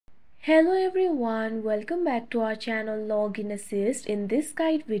Hello everyone, welcome back to our channel Login Assist. In this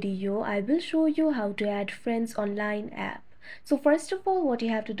guide video, I will show you how to add friends online app. So first of all, what you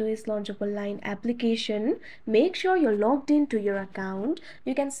have to do is launch up a Line application. Make sure you're logged into your account.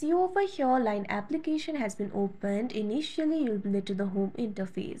 You can see over here Line application has been opened. Initially, you'll be led to the home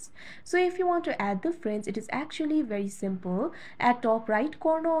interface. So if you want to add the friends, it is actually very simple. At top right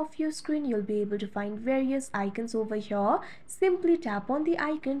corner of your screen, you'll be able to find various icons over here. Simply tap on the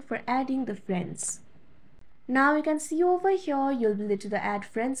icon for adding the friends. Now you can see over here, you'll be led to the add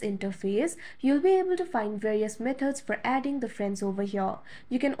friends interface. You'll be able to find various methods for adding the friends over here.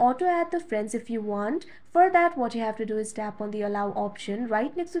 You can auto add the friends if you want. For that, what you have to do is tap on the allow option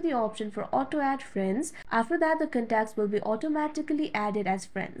right next to the option for auto add friends. After that, the contacts will be automatically added as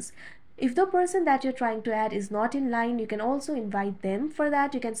friends. If the person that you're trying to add is not in line, you can also invite them. For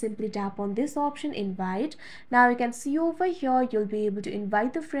that, you can simply tap on this option, invite. Now you can see over here, you'll be able to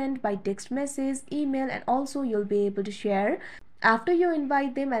invite the friend by text message, email, and also you'll be able to share. After you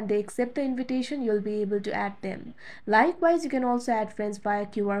invite them and they accept the invitation, you'll be able to add them. Likewise, you can also add friends via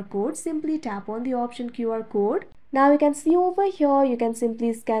QR code. Simply tap on the option QR code. Now you can see over here, you can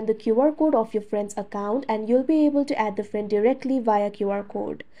simply scan the QR code of your friend's account and you'll be able to add the friend directly via QR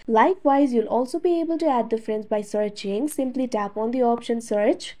code. Likewise, you'll also be able to add the friends by searching. Simply tap on the option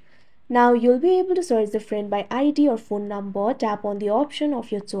search. Now you'll be able to search the friend by ID or phone number. Tap on the option of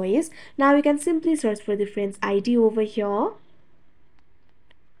your choice. Now you can simply search for the friend's ID over here.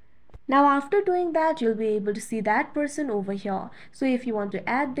 Now after doing that, you'll be able to see that person over here. So if you want to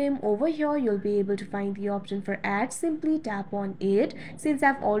add them over here, you'll be able to find the option for add. Simply tap on it. Since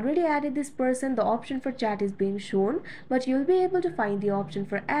I've already added this person, the option for chat is being shown, but you'll be able to find the option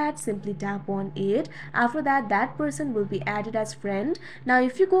for add. Simply tap on it. After that, that person will be added as friend. Now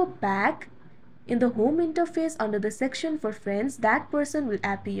if you go back in the home interface under the section for friends, that person will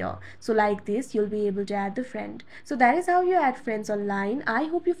appear. So like this, you'll be able to add the friend. So that is how you add friends online. I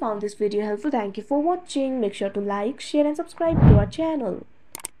hope you found this video helpful. Thank you for watching. Make sure to like, share and subscribe to our channel.